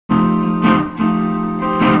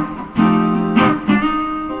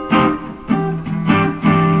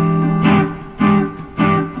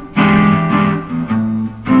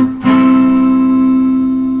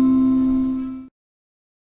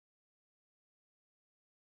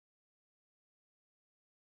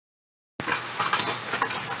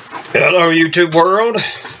Hello YouTube world,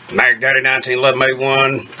 Mag Daddy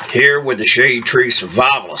 191181 here with the Shade Tree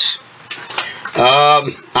Survivalist.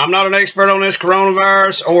 I'm not an expert on this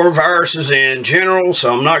coronavirus or viruses in general,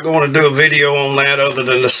 so I'm not going to do a video on that other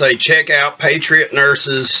than to say check out Patriot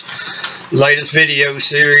Nurse's latest video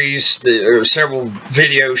series. There are several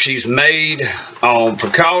videos she's made on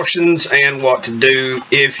precautions and what to do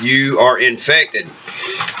if you are infected.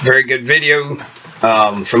 Very good video.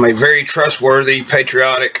 From a very trustworthy,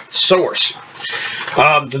 patriotic source.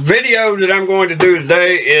 The video that I'm going to do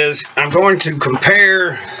today is I'm going to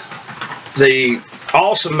compare the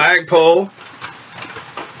awesome MagPul,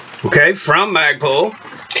 okay, from MagPul,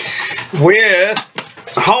 with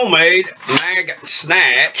homemade Mag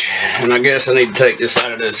Snatch. And I guess I need to take this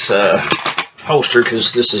out of this holster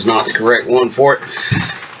because this is not the correct one for it,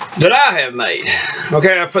 that I have made.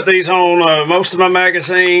 Okay, I put these on most of my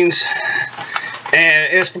magazines.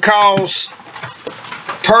 And it's because,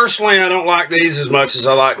 personally, I don't like these as much as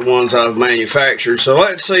I like the ones I've manufactured. So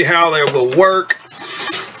let's see how they will work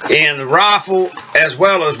in the rifle as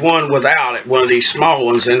well as one without it, one of these small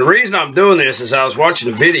ones. And the reason I'm doing this is I was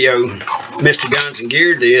watching a video Mr. Guns and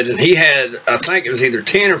Gear did, and he had, I think it was either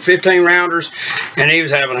 10 or 15 rounders, and he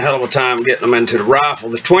was having a hell of a time getting them into the rifle.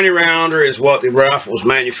 The 20 rounder is what the rifle was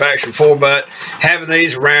manufactured for, but having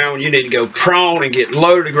these around when you need to go prone and get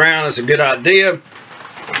low to the ground is a good idea.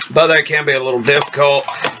 But that can be a little difficult,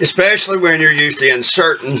 especially when you're used to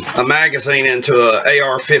inserting a magazine into a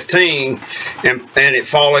AR-15 and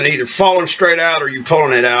it either falling straight out or you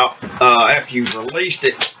pulling it out after you've released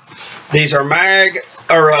it. These are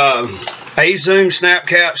A-zoom snap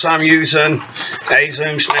caps I'm using.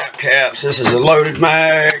 A-zoom snap caps. This is a loaded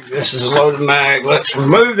mag. This is a loaded mag. Let's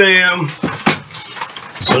remove them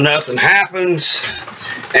so nothing happens.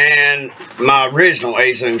 And my original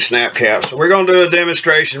A-zoom snap cap. So we're going to do a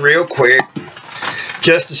demonstration real quick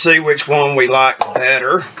just to see which one we like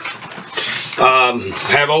better.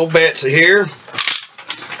 Have old Betsy here.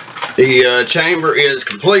 The chamber is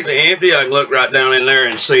completely empty. I can look right down in there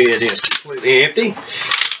and see it is completely empty.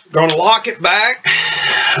 Going to lock it back,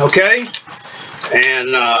 okay,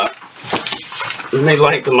 and let me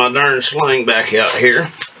lengthen my darn sling back out here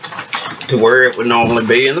to where it would normally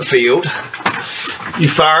be in the field. You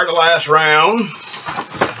fire the last round,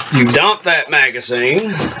 you dump that magazine,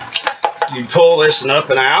 you pull this one up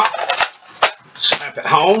and out, snap it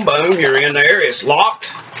home, boom, you're in there, it's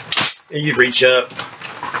locked, and you reach up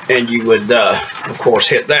and you would, of course,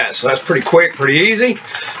 hit that. So that's pretty quick, pretty easy.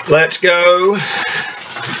 Let's go.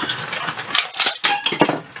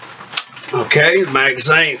 Okay, the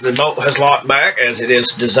magazine, the bolt has locked back as it is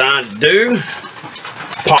designed to do.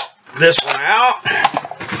 Pop this one out.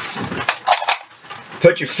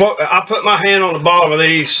 Put your foot, I put my hand on the bottom of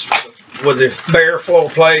these with the bare floor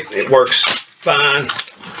plate. It works fine.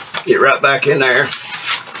 Get right back in there.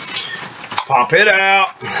 Pop it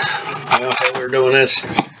out. Okay, we're doing this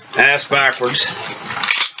ass backwards.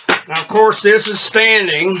 Now, of course, this is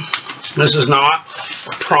standing. This is not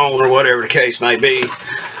prone or whatever the case may be.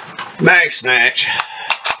 Mag Snatch.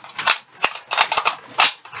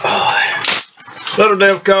 Little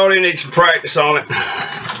difficulty, need some practice on it.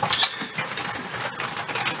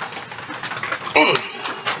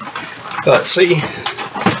 Let's see.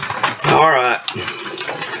 Alright.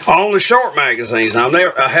 On the short magazines, now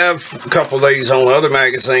I have a couple of these on other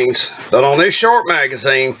magazines, but on this short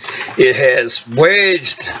magazine, it has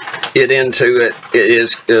wedged it into it. It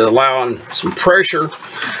is allowing some pressure.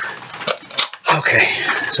 Okay,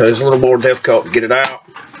 so it's a little more difficult to get it out.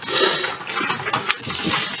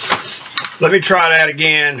 Let me try that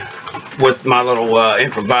again with my little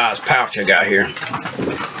improvised pouch I got here.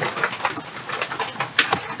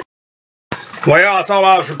 Well, I thought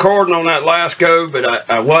I was recording on that last go, but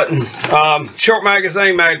I wasn't. Short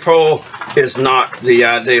magazine MagPul is not the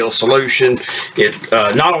ideal solution. It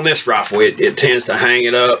not on this rifle. It tends to hang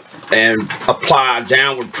it up and apply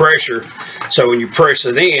downward pressure. So when you press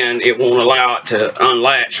it in, it won't allow it to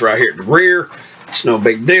unlatch right here at the rear. It's no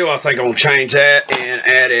big deal. I think I'm gonna change that and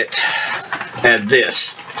add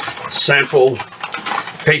this simple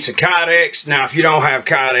piece of Kydex. Now, if you don't have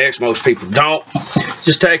Kydex, most people don't,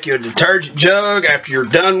 just take your detergent jug after you're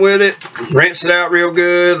done with it, rinse it out real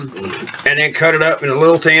good, and then cut it up into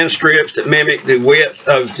little thin strips that mimic the width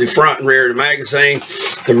of the front and rear of the magazine.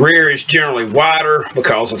 The rear is generally wider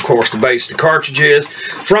because, of course, the base of the cartridge is.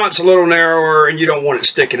 Front's a little narrower, and you don't want it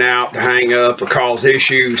sticking out to hang up or cause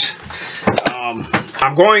issues.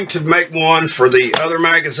 I'm going to make one for the other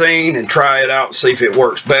magazine and try it out and see if it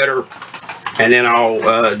works better. And then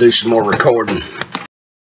I'll do some more recording.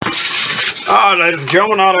 Alright, ladies and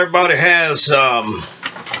gentlemen, not everybody has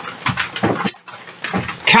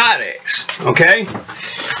Kydex, okay?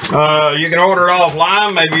 You can order it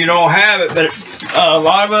offline. Maybe you don't have it, but a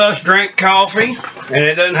lot of us drink coffee, and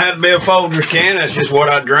it doesn't have to be a Folgers can. That's just what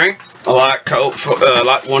I drink. I like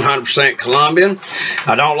 100% Colombian.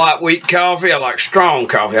 I don't like weak coffee. I like strong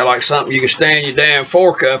coffee. I like something you can stand your damn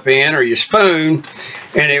fork up in or your spoon,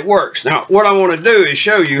 and it works. Now, what I want to do is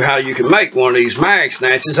show you how you can make one of these Mag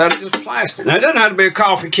Snatches out of just plastic. Now, it doesn't have to be a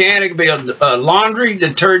coffee can. It could be a laundry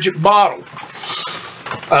detergent bottle.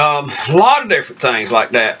 A lot of different things like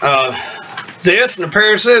that. This and a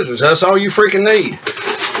pair of scissors. That's all you freaking need.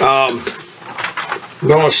 I'm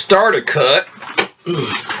going to start a cut.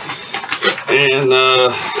 And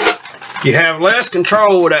you have less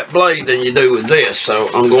control with that blade than you do with this. So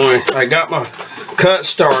I got my cut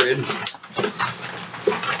started.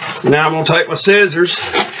 Now I'm going to take my scissors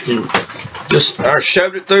and I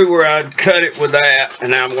shoved it through where I'd cut it with that,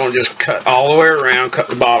 and now I'm going to just cut all the way around, cut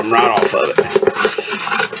the bottom right off of it.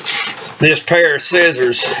 This pair of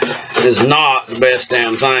scissors is not the best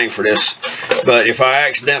damn thing for this, but if I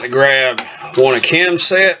accidentally grab one of Kim's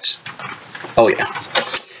sets, oh yeah,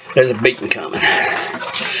 there's a beating coming.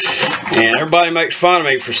 And everybody makes fun of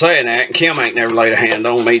me for saying that, and Kim ain't never laid a hand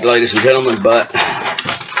on me, ladies and gentlemen, but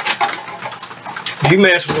if you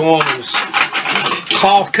mess with a woman's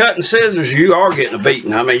cloth cutting scissors, you are getting a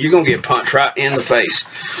beating. I mean, you're going to get punched right in the face.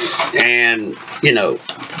 And, you know,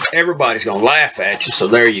 everybody's going to laugh at you, so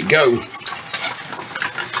there you go.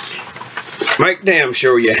 Make damn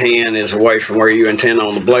sure your hand is away from where you intend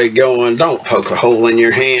on the blade going. Don't poke a hole in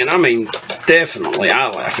your hand. I mean, definitely, I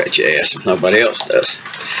laugh at your ass if nobody else does.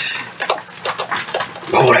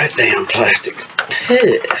 Boy, that damn plastic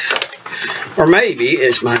tough. Or maybe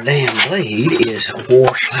it's my damn blade is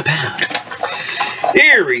washed about.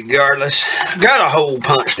 Irregardless, got a hole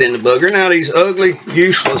punched in the booger. Now these ugly,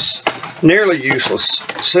 useless, nearly useless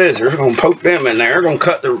scissors, going to poke them in there. Going to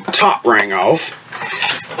cut the top ring off.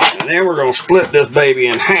 And then we're going to split this baby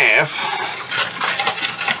in half.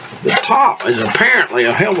 The top is apparently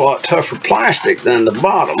a hell of a lot tougher plastic than the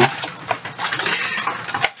bottom.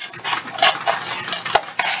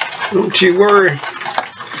 Don't you worry.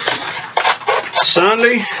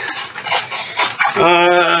 Sunday,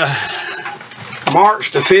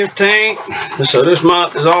 March the 15th, so this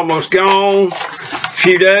month is almost gone. A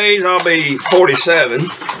few days, I'll be 47.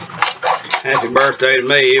 Happy birthday to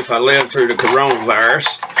me if I live through the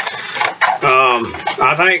coronavirus.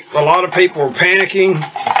 I think a lot of people are panicking,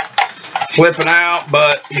 flipping out,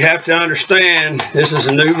 but you have to understand this is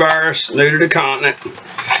a new virus, new to the continent.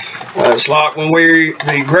 It's like when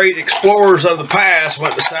the great explorers of the past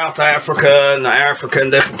went to South Africa and Africa and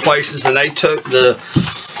different places, and they took the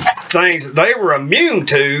things that they were immune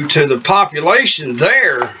to the population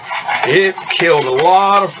there. It killed a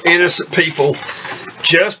lot of innocent people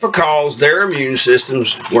just because their immune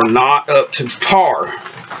systems were not up to par.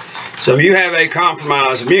 So if you have a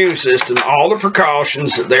compromised immune system, all the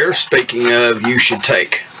precautions that they're speaking of, you should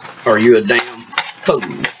take, or you a damn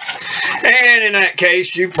fool. And in that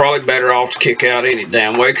case, you're probably better off to kick out any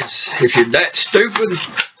damn way, because if you're that stupid,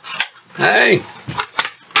 hey,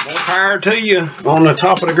 more power to you on the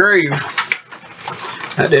top of the grave.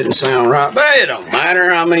 That didn't sound right, but it don't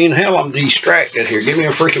matter. I mean, hell, I'm distracted here. Give me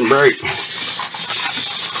a freaking break.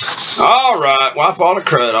 All right, wipe all the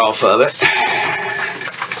crud off of it.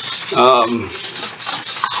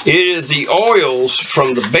 It is the oils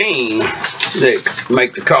from the bean that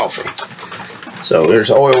make the coffee. So there's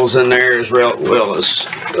oils in there as well as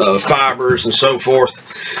fibers and so forth.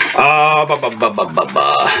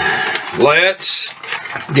 Let's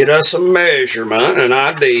get us a measurement, an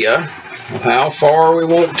idea of how far we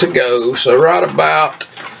want to go. So right about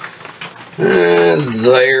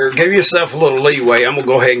there. Give yourself a little leeway. I'm going to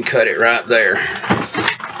go ahead and cut it right there.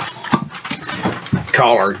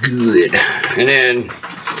 Call her good. And then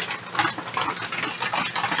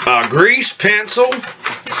a grease pencil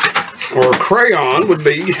or crayon would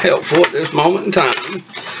be helpful at this moment in time.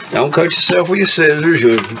 Don't cut yourself with your scissors.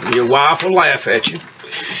 Your wife will laugh at you.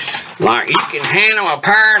 Like, you can handle a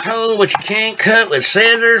power tool, but you can't cut with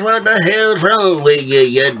scissors? What the hell's wrong with you,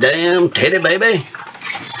 you damn teddy baby?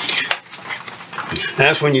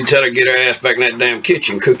 That's when you tell her to get her ass back in that damn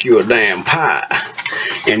kitchen, cook you a damn pie.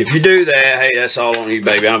 And if you do that, hey, that's all on you,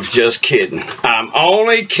 baby. I'm just kidding. I'm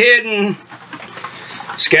only kidding,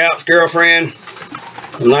 Scout's girlfriend.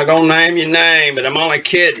 I'm not going to name your name, but I'm only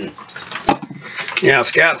kidding. Yeah,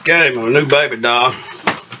 Scout's got him a new baby doll.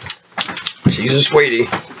 She's a sweetie.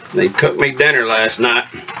 They cooked me dinner last night,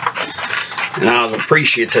 and I was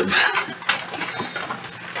appreciative.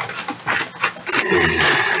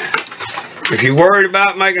 If you're worried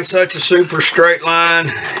about making such a super straight line,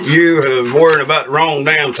 you have worried about the wrong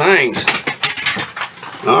damn things.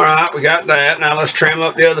 Alright, we got that. Now let's trim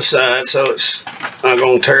up the other side so it's not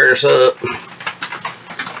going to tear us up.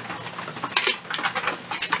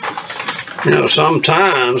 You know,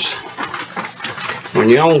 sometimes when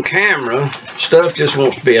you're on camera, stuff just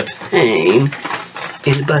wants to be a pain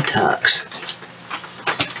in the buttocks.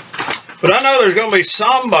 But I know there's going to be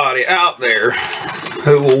somebody out there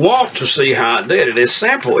who will want to see how I did it. It's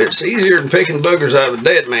simple. It's easier than picking boogers out of a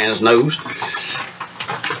dead man's nose.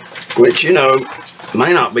 Which, you know,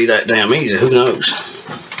 may not be that damn easy. Who knows?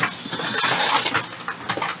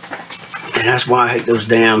 And that's why I hate those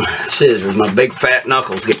damn scissors. My big fat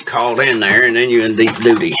knuckles get caught in there and then you're in deep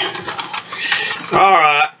duty.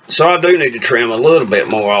 Alright, so I do need to trim a little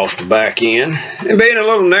bit more off the back end. And being a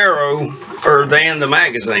little narrower than the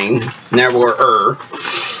magazine, narrower,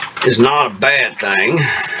 is not a bad thing.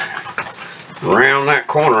 Round that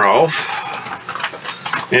corner off.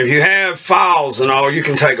 And if you have files and all, you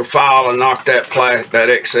can take a file and knock that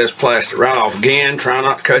excess plastic right off. Again, try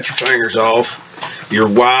not to cut your fingers off. Your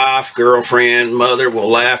wife, girlfriend, mother will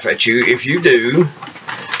laugh at you if you do.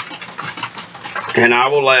 And I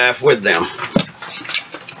will laugh with them.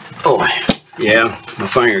 Oh, yeah, my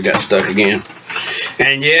finger got stuck again.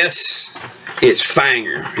 And yes, it's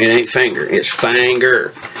finger. It ain't finger, it's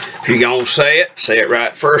finger. If you're going to say it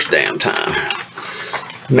right first damn time.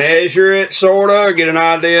 Measure it, sort of, get an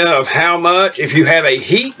idea of how much. If you have a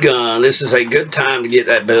heat gun, this is a good time to get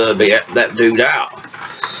that dude out.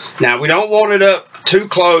 Now, we don't want it up too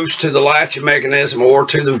close to the latching mechanism or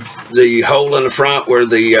to the hole in the front where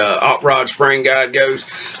the op rod spring guide goes.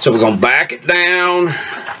 So we're going to back it down.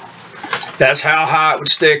 That's how high it would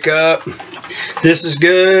stick up. This is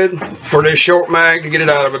good for this short mag to get it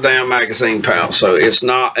out of a damn magazine pouch, so it's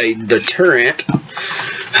not a deterrent.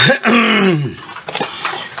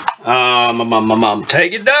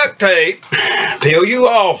 Take your duct tape, peel you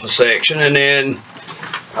off a section, and then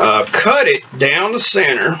cut it down the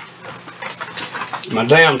center. My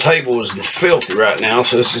damn table is filthy right now,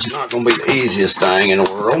 so this is not going to be the easiest thing in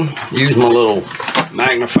the world. Use my little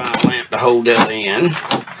magnifying lamp to hold that in.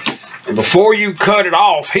 And before you cut it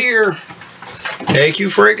off here, take your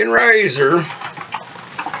freaking razor,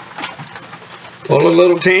 pull a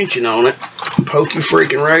little tension on it, poke your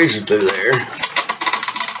freaking razor through there.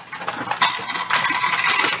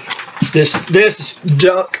 This is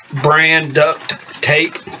Duck brand duct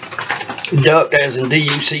tape, duct as in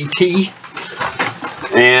D-U-C-T,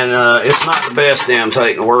 and it's not the best damn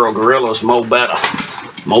tape in the world. Gorilla's mo better.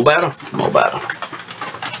 Mo better? Mo better.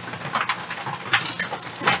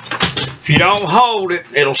 If you don't hold it,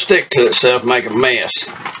 it'll stick to itself and make a mess.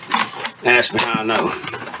 Ask me how I know.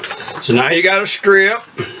 So now you got a strip.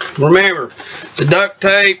 Remember, the duct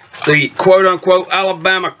tape, the quote-unquote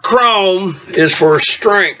Alabama chrome, is for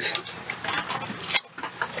strength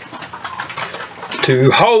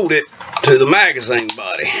to hold it to the magazine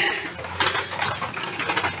body.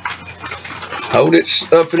 Hold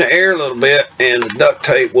it up in the air a little bit and the duct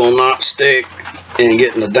tape will not stick and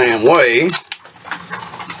get in the damn way.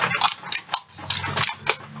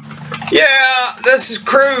 Yeah, this is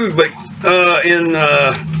crude, but in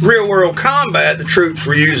real world combat, the troops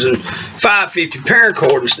were using 550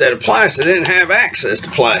 paracord instead of plastic. They didn't have access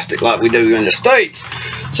to plastic like we do in the States.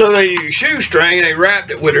 So they used shoestring, they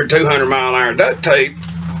wrapped it with their 200-mile-an-hour duct tape,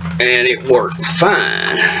 and it worked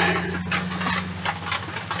fine.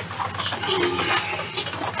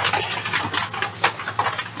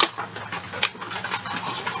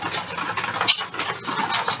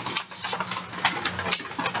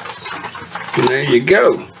 And there you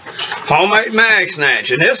go. Homemade Mag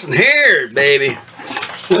Snatch. And this one here, baby.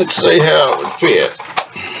 Let's see how it would fit.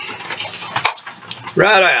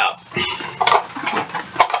 Right out.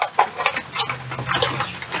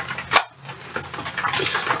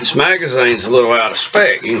 This magazine's a little out of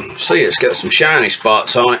spec. You can see it's got some shiny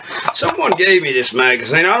spots on it. Someone gave me this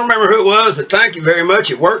magazine. I don't remember who it was, but thank you very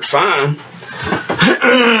much. It worked fine.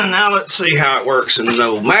 Now let's see how it works in the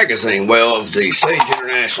old magazine well of the Sage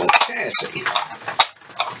International chassis.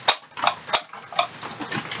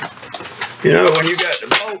 You know, when you got the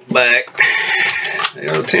bolt back,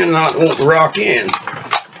 they'll tend not to want to rock in.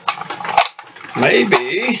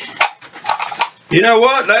 Maybe. You know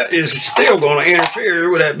what? That is still going to interfere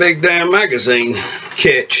with that big damn magazine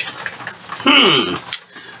catch.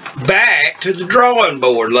 Back to the drawing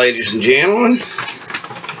board, ladies and gentlemen.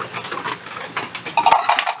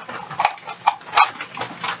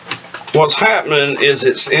 What's happening is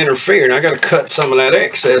it's interfering. I got to cut some of that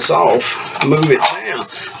excess off, move it down.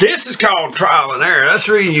 This is called trial and error. That's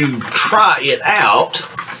where you try it out.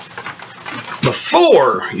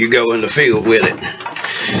 before you go in the field with it.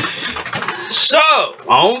 So,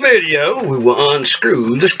 on video, we will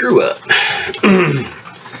unscrew the screw up.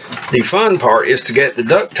 The fun part is to get the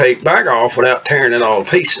duct tape back off without tearing it all to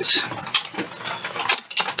pieces.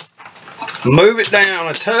 Move it down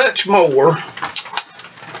a touch more,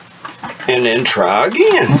 and then try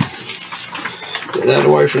again. Get that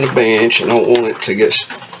away from the bench. I don't want it to get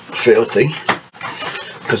filthy,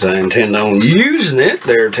 because I intend on using it.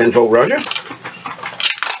 There, 10-fold Roger.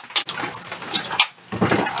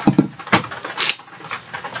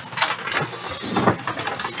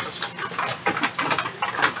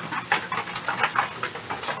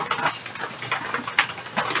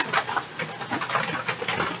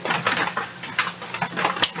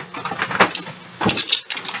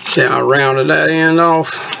 See how I rounded that end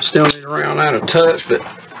off? Still need to round that a touch, but ow,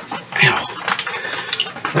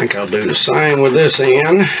 I think I'll do the same with this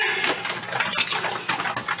end.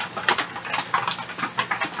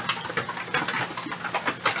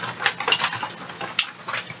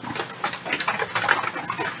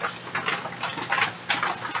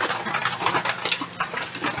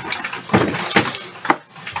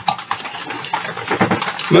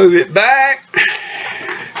 Move it back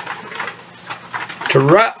to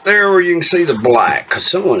right there where you can see the black, because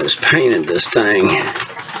someone has painted this thing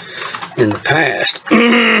in the past.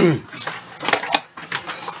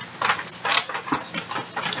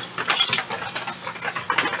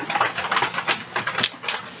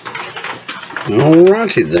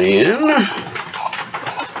 Alrighty then.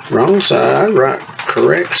 Wrong side, right,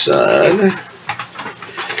 correct side.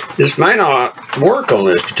 This may not work on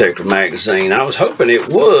this particular magazine. I was hoping it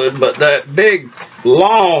would, but that big,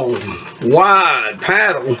 long, wide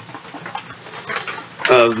paddle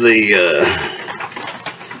of the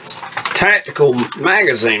tactical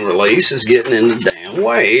magazine release is getting in the damn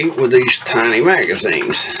way with these tiny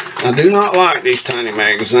magazines. I do not like these tiny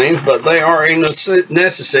magazines, but they are a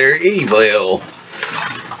necessary evil.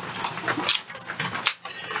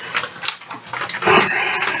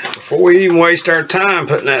 Before we even waste our time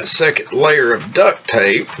putting that second layer of duct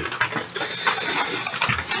tape,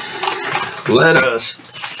 let us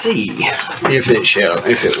see if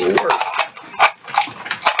it will work.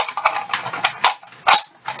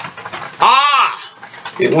 Ah!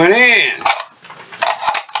 It went in.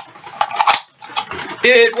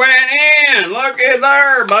 It went in. Look at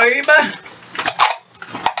there, baby.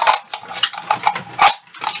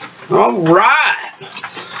 All right.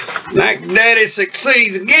 Mac Daddy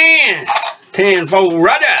succeeds again. 10-fold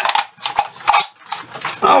rudder.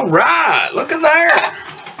 All right. Look at there.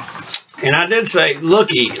 And I did say,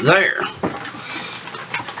 looky there.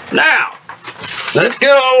 Now, let's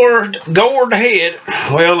get our gourd head.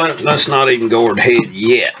 Well, let's not even gourd head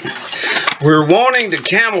yet. We're wanting to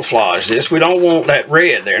camouflage this. We don't want that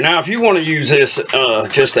red there. Now, if you want to use this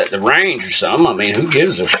just at the range or something, I mean, who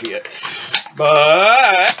gives a shit?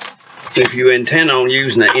 But if you intend on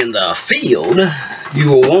using it in the field, you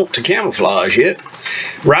will want to camouflage it.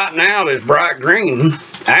 Right now, this bright green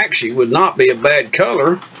actually would not be a bad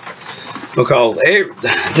color, because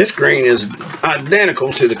this green is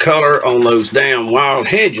identical to the color on those damn wild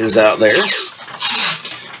hedges out there.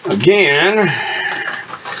 Again,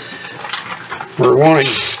 we're wanting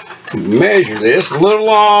to measure this. A little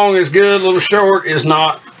long is good, a little short is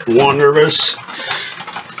not wondrous.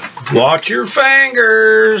 Watch your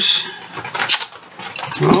fingers.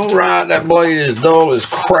 Alright, that blade is dull as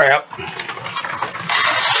crap.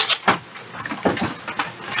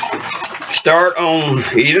 Start on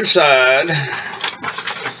either side.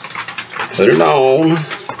 Put it on.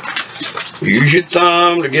 Use your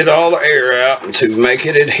thumb to get all the air out and to make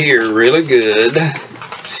it adhere really good,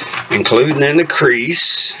 including in the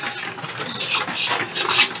crease.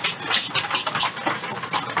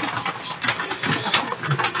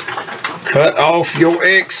 Cut off your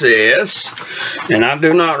excess, and I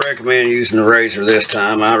do not recommend using the razor this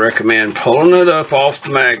time. I recommend pulling it up off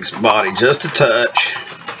the mag's body just a touch.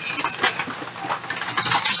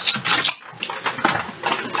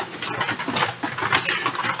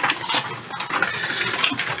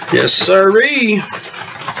 Yes, sirree.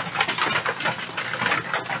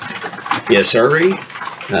 Yes, sirree.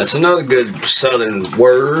 That's another good southern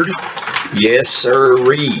word. Yes,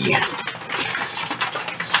 sirree.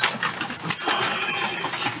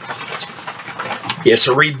 Yes,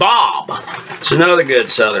 sirree, Bob. It's another good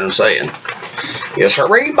southern saying. Yes,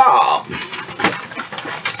 sirree, Bob.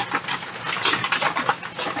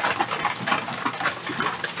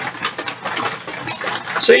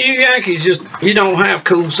 See, you Yankees you don't have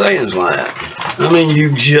cool sayings like that. I mean,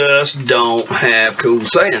 you just don't have cool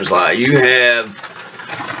sayings like that. You have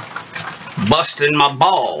busting my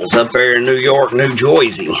balls up there in New York, New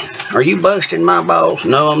Jersey. Are you busting my balls?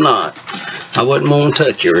 No, I'm not. I wouldn't want to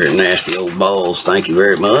touch your nasty old balls. Thank you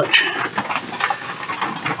very much.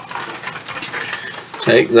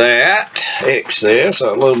 Take that excess,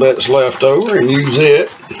 a little bit that's left over, and use it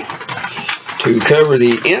to cover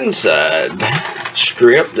the inside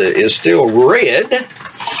strip that is still red.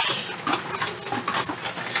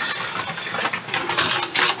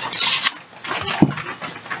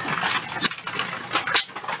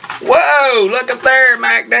 Whoa, look up there,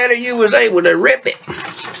 Mac Daddy, you was able to rip it.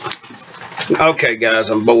 Okay, guys,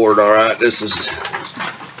 I'm bored, all right? This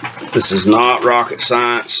is not rocket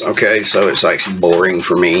science, okay? So it's actually boring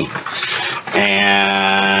for me.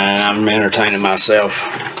 And I'm entertaining myself.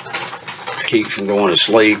 Keep from going to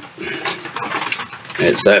sleep.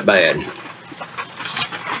 It's that bad.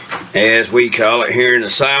 As we call it here in the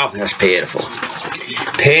South, that's pitiful.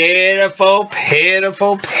 Pitiful,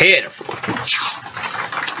 pitiful, pitiful.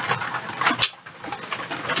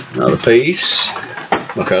 Another piece,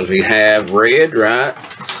 because we have red right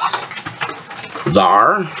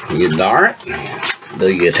there. You there it. Do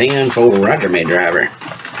your 10 for right there, my driver.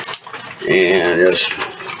 And just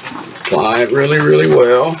apply it really, really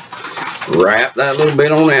well. Wrap that little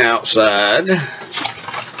bit on the outside.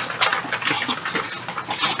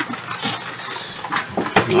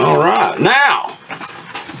 Alright, now,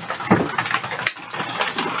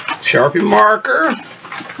 Sharpie marker.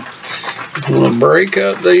 I'm going to break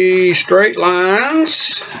up the straight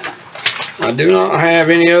lines. I do not have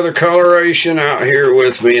any other coloration out here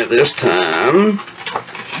with me at this time.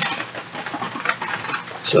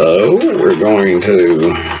 So we're going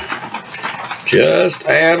to just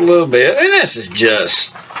add a little bit. And this is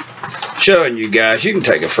just showing you guys, you can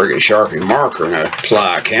take a friggin' Sharpie marker and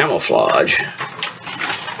apply camouflage.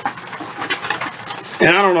 And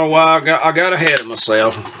I don't know why I got ahead of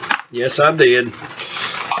myself. Yes, I did.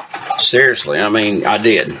 Seriously, I mean, I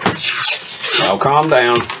did. Now calm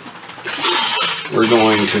down. We're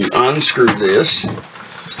going to unscrew this.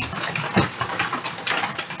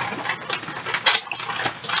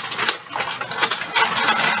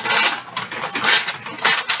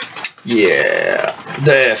 Yeah,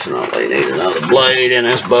 definitely need another blade in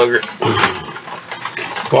this bugger.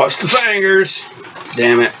 Watch the fingers.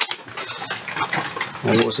 Damn it.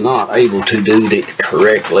 I was not able to do it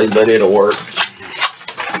correctly, but it'll work.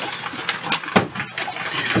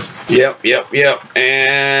 Yep,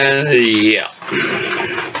 and yep.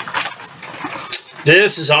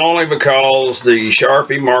 This is only because the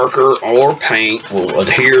Sharpie marker or paint will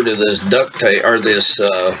adhere to this duct tape, or this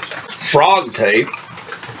frog tape,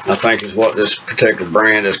 I think is what this particular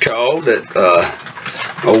brand is called, that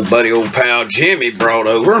old pal Jimmy brought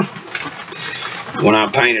over. When I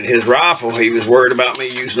painted his rifle, he was worried about me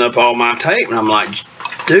using up all my tape, and I'm like,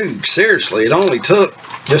 dude, seriously, it only took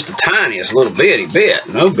just the tiniest little bitty bit,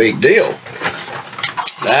 no big deal.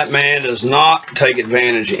 That man does not take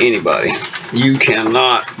advantage of anybody. You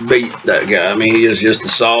cannot beat that guy. I mean, he is just the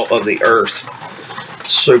salt of the earth.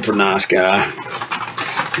 Super nice guy.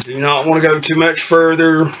 Do not want to go too much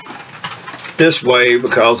further this way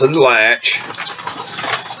because of the latch.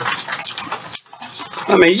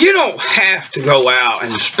 I mean, you don't have to go out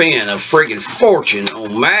and spend a freaking fortune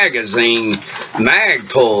on magazine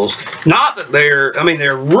MagPuls. Not that they're, I mean,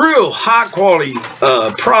 they're real high quality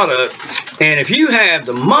product, and if you have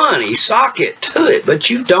the money, sock it to it, but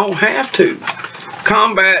you don't have to.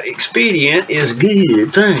 Combat expedient is a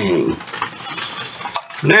good thing.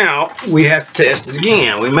 Now we have to test it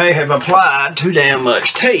again. We may have applied too damn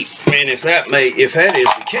much tape, and if that is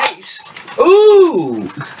the case, ooh,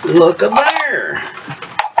 look at there.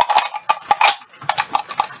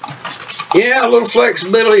 Yeah, a little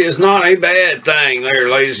flexibility is not a bad thing there,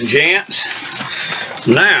 ladies and gents.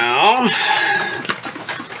 Now,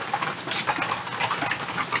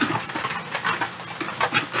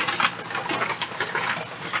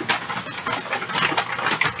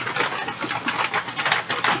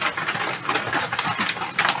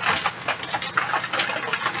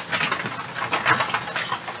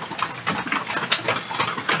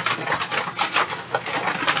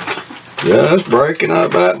 just breaking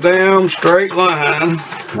up that damn straight line.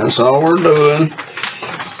 That's all we're doing.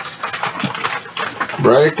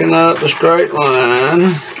 Breaking up the straight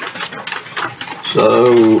line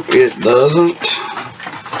so it doesn't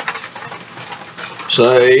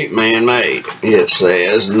say man-made. It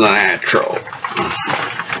says natural.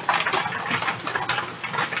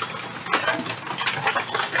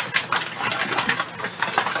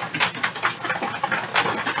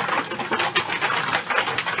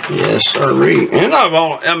 Yes, sirree. And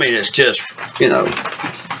I mean, it's just, you know,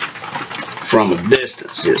 from a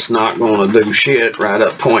distance. It's not going to do shit right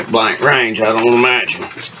up point blank range, I don't imagine.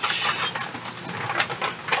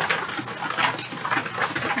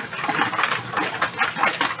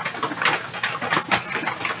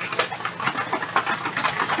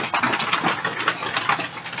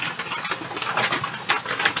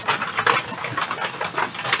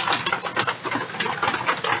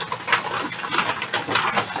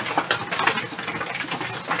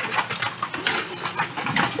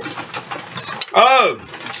 Oh,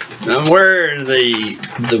 I'm wearing the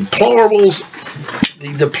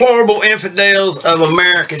deplorable infidels of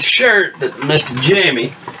America shirt that Mr.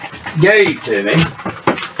 Jimmy gave to me.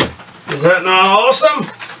 Is that not awesome?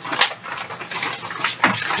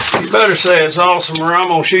 You better say it's awesome or I'm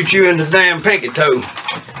gonna shoot you in the damn pinky toe.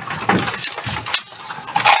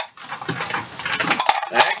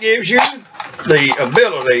 That gives you the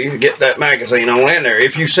ability to get that magazine on in there.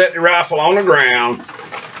 If you set the rifle on the ground,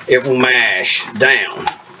 it will mash down.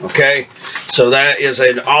 Okay, so that is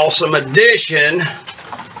an awesome addition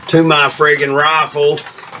to my friggin' rifle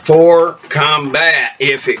for combat.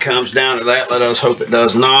 If it comes down to that, let us hope it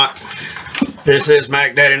does not. This is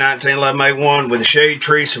Mac Daddy 1911A1 with the Shade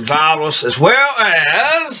Tree Survivalist, as well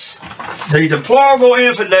as the deplorable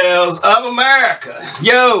infidels of America.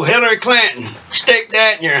 Yo, Hillary Clinton, stick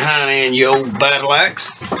that in your hind end, you old battle axe.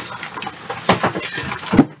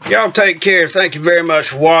 Y'all take care. Thank you very much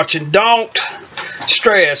for watching. Don't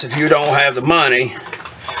stress if you don't have the money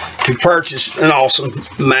to purchase an awesome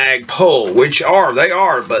MagPul, which they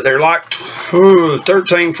are, but they're like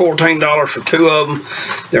 $13, $14 for two of them.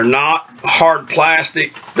 They're not hard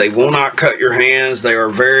plastic. They will not cut your hands. They are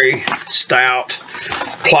very stout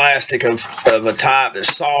plastic of a type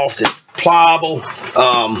that's soft and pliable.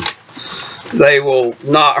 They will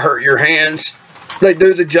not hurt your hands. They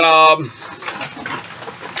do the job.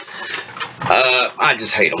 I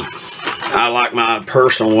just hate them. I like my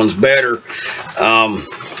personal ones better.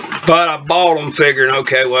 But I bought them figuring,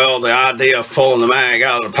 okay, well, the idea of pulling the mag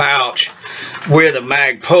out of the pouch with a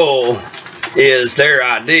MagPul is their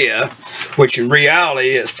idea, which in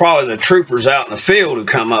reality it's probably the troopers out in the field who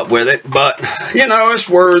come up with it. But, you know, it's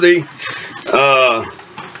worthy.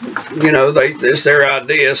 You know, it's their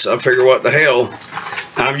idea, so I figure what the hell.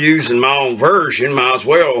 I'm using my own version, might as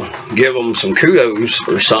well give them some kudos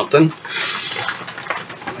or something.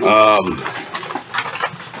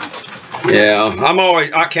 Yeah,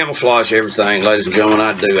 I camouflage everything, ladies and gentlemen.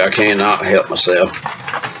 I do. I cannot help myself.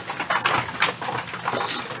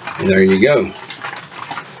 And there you go.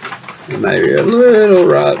 Maybe a little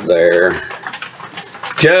right there,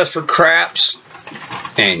 just for craps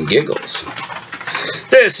and giggles.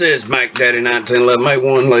 This is Mac Daddy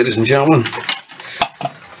 1911A1, ladies and gentlemen.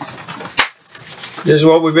 This is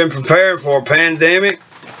what we've been preparing for, a pandemic.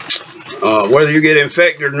 Whether you get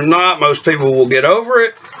infected or not, most people will get over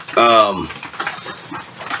it.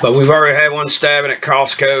 But we've already had one stabbing at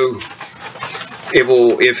Costco.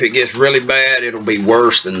 If it gets really bad, it'll be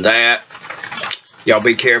worse than that. Y'all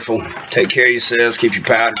be careful. Take care of yourselves. Keep your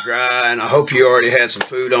powder dry. And I hope you already had some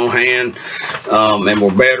food on hand. And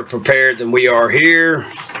we're better prepared than we are here.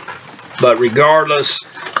 But regardless,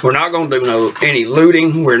 we're not going to do any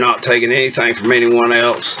looting. We're not taking anything from anyone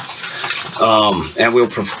else. And we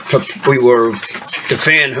will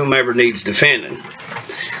defend whomever needs defending.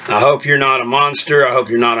 I hope you're not a monster. I hope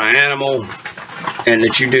you're not an animal. And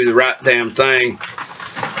that you do the right damn thing.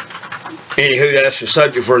 Anywho, that's the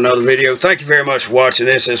subject for another video. Thank you very much for watching.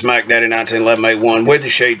 This is Mac Daddy 1911A1 with the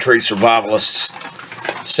Shade Tree Survivalists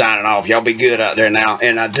signing off. Y'all be good out there now.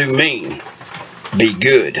 And I do mean be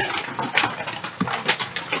good.